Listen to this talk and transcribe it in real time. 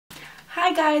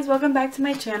Hi guys, welcome back to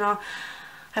my channel.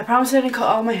 I promise I didn't cut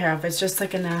all my hair off. It's just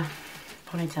like in a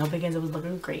ponytail because it was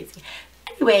looking crazy.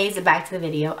 Anyways, back to the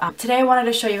video. Today I wanted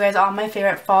to show you guys all my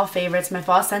favorite fall favorites, my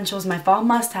fall essentials, my fall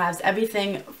must-haves,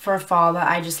 everything for fall that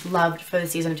I just loved for the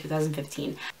season of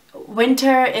 2015.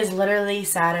 Winter is literally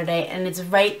Saturday and it's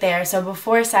right there, so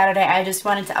before Saturday I just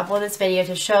wanted to upload this video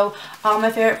to show all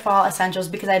my favorite fall essentials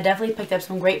because I definitely picked up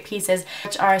some great pieces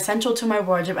which are essential to my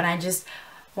wardrobe and I just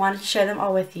wanted to share them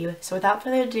all with you. So without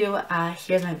further ado,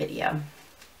 here's my video.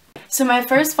 So my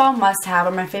first fall must-have,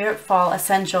 or my favorite fall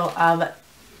essential of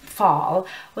fall,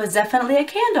 was definitely a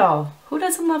candle. Who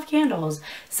doesn't love candles?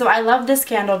 So I love this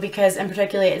candle because in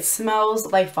particular it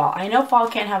smells like fall. I know fall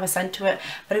can't have a scent to it,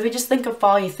 but if you just think of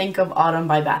fall, you think of Autumn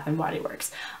by Bath & Body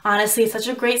Works. Honestly, it's such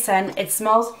a great scent. It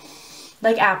smells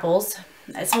like apples.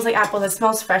 It smells like apples. It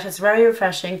smells fresh. It's very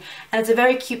refreshing, and it's a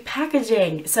very cute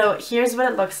packaging. So here's what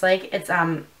it looks like. It's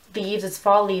leaves. It's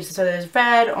fall leaves. So there's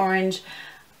red, orange,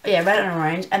 red and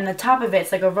orange, and the top of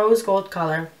it's like a rose gold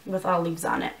color with all leaves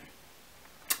on it.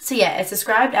 So yeah, it's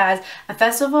described as a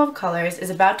festival of colors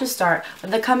is about to start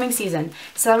with the coming season.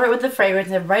 Celebrate with the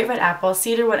fragrance of bright red apple,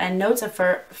 cedarwood, and notes of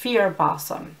fir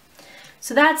blossom.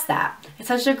 So that's that. It's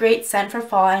such a great scent for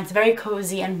fall and it's very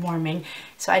cozy and warming.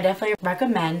 So I definitely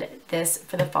recommend this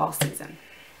for the fall season.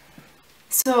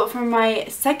 So for my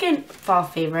second fall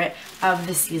favorite of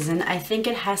the season, I think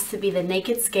it has to be the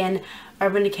Naked Skin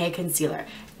Urban Decay Concealer.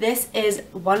 This is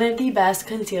one of the best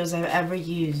concealers I've ever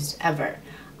used, ever.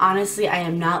 Honestly, I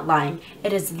am not lying.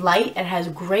 It is light, it has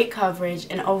great coverage,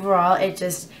 and overall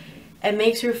it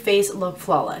makes your face look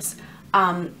flawless.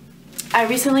 I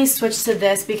recently switched to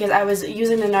this because I was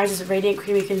using the NARS Radiant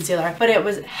Creamy Concealer, but it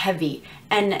was heavy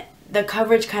and the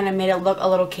coverage kind of made it look a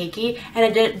little cakey,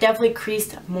 and it definitely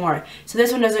creased more. So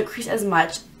this one doesn't crease as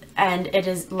much and it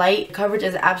is light. Coverage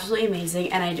is absolutely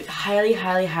amazing and I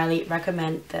highly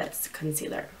recommend this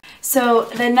concealer. So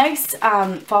the next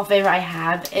fall favorite I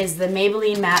have is the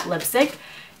Maybelline Matte Lipstick.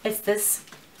 It's this.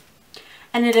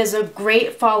 And it is a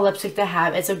great fall lipstick to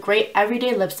have. It's a great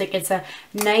everyday lipstick. It's a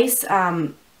nice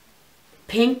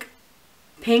pink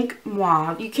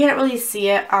mauve. You can't really see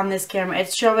it on this camera.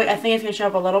 It's showing, I think it's going to show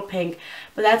up a little pink,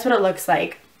 but that's what it looks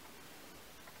like.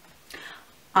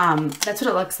 That's what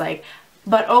it looks like.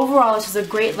 But overall, it's just a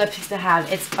great lipstick to have.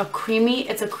 It's a creamy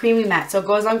matte. So it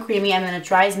goes on creamy and then it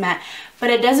dries matte, but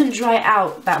it doesn't dry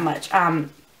out that much.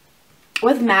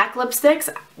 With MAC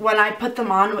lipsticks, when I put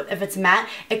them on, if it's matte,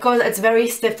 it's very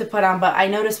stiff to put on, but I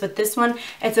noticed with this one,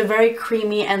 it's a very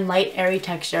creamy and light, airy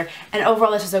texture. And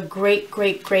overall, this is a great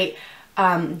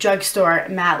drugstore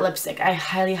matte lipstick. I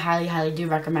highly do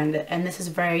recommend it. And this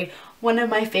is one of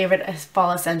my favorite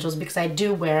fall essentials because I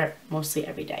do wear it mostly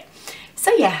every day.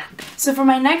 So yeah. So for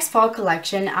my next fall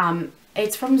collection,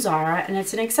 it's from Zara and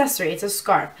it's an accessory. It's a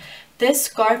scarf. This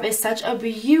scarf is such a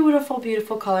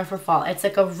beautiful color for fall. It's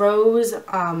like a rose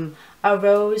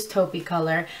taupey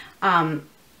color, and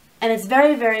it's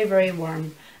very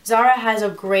warm. Zara has a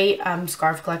great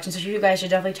scarf collection, so you guys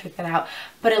should definitely check that out.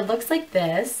 But it looks like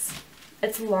this.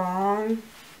 It's long.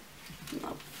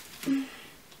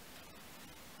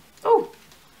 Oh.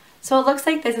 So it looks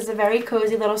like this. Is a very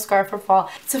cozy little scarf for fall.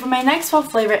 So for my next fall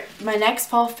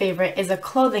favorite is a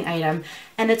clothing item,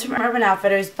 and it's from Urban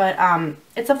Outfitters, but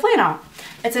it's a flannel.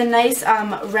 It's a nice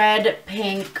red,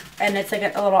 pink, and it's like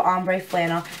a little ombre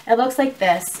flannel. It looks like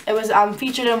this. It was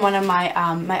featured in one of my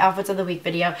my outfits of the week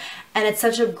video, and it's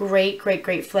such a great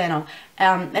flannel.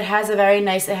 It has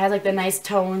like the nice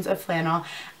tones of flannel,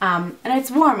 and it's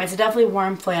warm. It's a definitely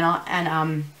warm flannel,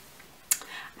 and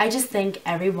I just think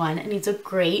everyone needs a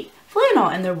great flannel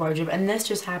in their wardrobe, and this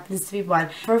just happens to be one.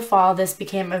 For fall, this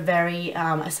became a very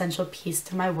essential piece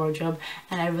to my wardrobe,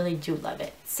 and I really do love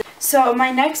it. So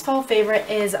my next fall favorite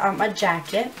is a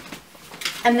jacket,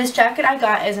 and this jacket I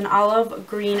got is an olive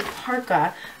green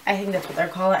parka. I think that's what they're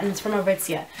called, and it's from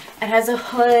Aritzia. It has a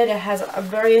hood, it has a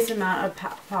various amount of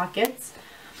pockets,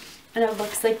 and it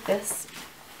looks like this.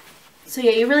 So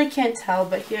yeah, you really can't tell,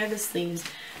 but here are the sleeves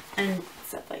and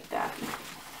stuff like that.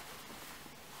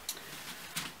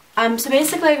 So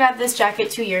basically I got this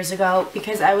jacket 2 years ago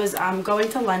because I was going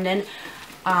to London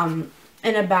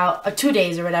in about 2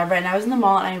 days or whatever, and I was in the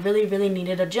mall and I really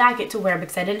needed a jacket to wear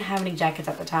because I didn't have any jackets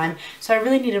at the time, so I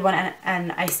really needed one,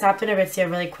 and I stopped in Aritzia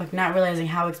really quick, not realizing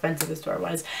how expensive the store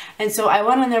was, and so I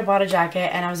went in there, bought a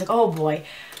jacket, and I was like, oh boy.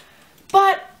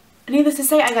 But needless to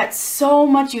say, I got so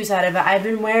much use out of it. I've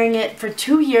been wearing it for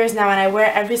 2 years now, and I wear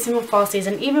it every single fall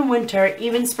season, even winter,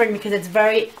 even spring, because it's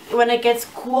when it gets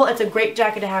cool, it's a great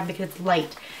jacket to have because it's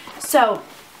light. So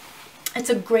it's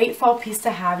a great fall piece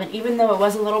to have, and even though it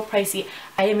was a little pricey,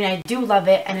 I do love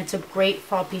it, and it's a great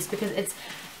fall piece because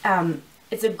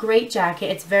It's a great jacket.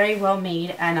 It's very well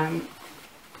made, and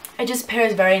it just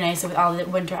pairs very nicely with all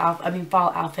the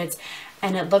fall outfits,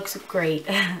 and it looks great.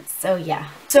 So yeah.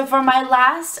 So for my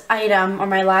last item, or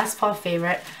my last fall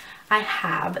favorite,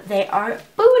 they are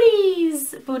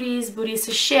booties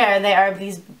to share. They are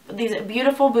these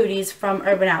beautiful booties from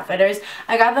Urban Outfitters.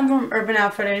 I got them from Urban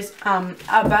Outfitters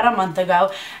about a month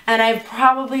ago, and I've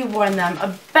probably worn them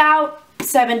about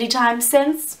 70 times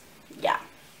since. Yeah.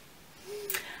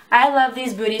 I love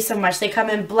these booties so much. They come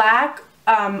in black,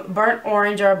 burnt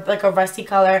orange, or like a rusty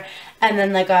color, and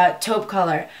then like a taupe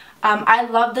color. I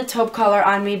love the taupe color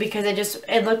on me because it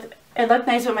looked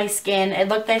nice with my skin. It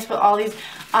looked nice with all these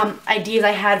ideas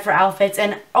I had for outfits,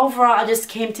 and overall it just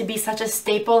came to be such a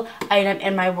staple item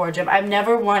in my wardrobe. I've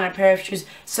never worn a pair of shoes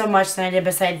so much than I did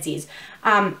besides these.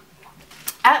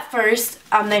 At first,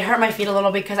 they hurt my feet a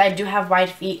little because I do have wide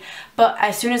feet, but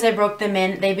as soon as I broke them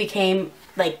in, they became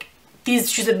like,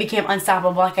 these shoes became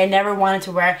unstoppable. Like, I never wanted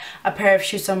to wear a pair of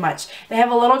shoes so much. They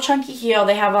have a little chunky heel.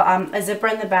 They have a zipper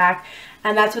in the back,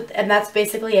 and that's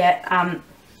basically it.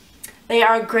 They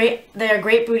are great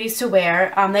booties to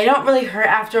wear. They don't really hurt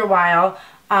after a while.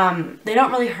 They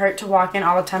don't really hurt to walk in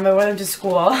all the time. I wear them to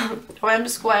school.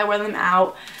 I wear them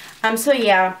out. So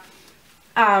yeah.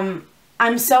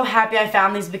 I'm so happy I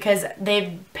found these because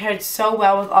they've paired so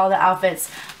well with all the outfits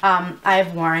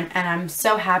I've worn, and I'm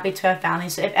so happy to have found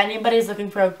these. So if anybody's looking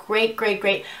for a great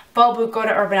fall boot, go to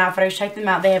Urban Outfitters, check them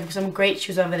out. They have some great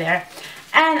shoes over there.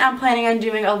 And I'm planning on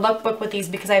doing a lookbook with these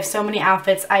because I have so many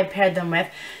outfits I paired them with.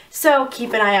 So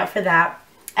keep an eye out for that.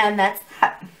 And that's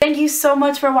that. Thank you so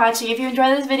much for watching. If you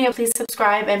enjoyed this video, please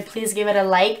subscribe and please give it a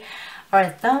like. Or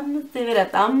give it a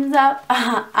thumbs up.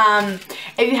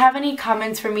 If you have any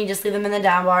comments for me, just leave them in the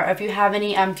down bar. Or if you have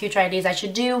any future ideas I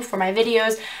should do for my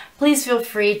videos, please feel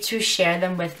free to share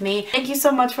them with me. Thank you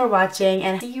so much for watching,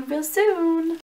 and see you real soon.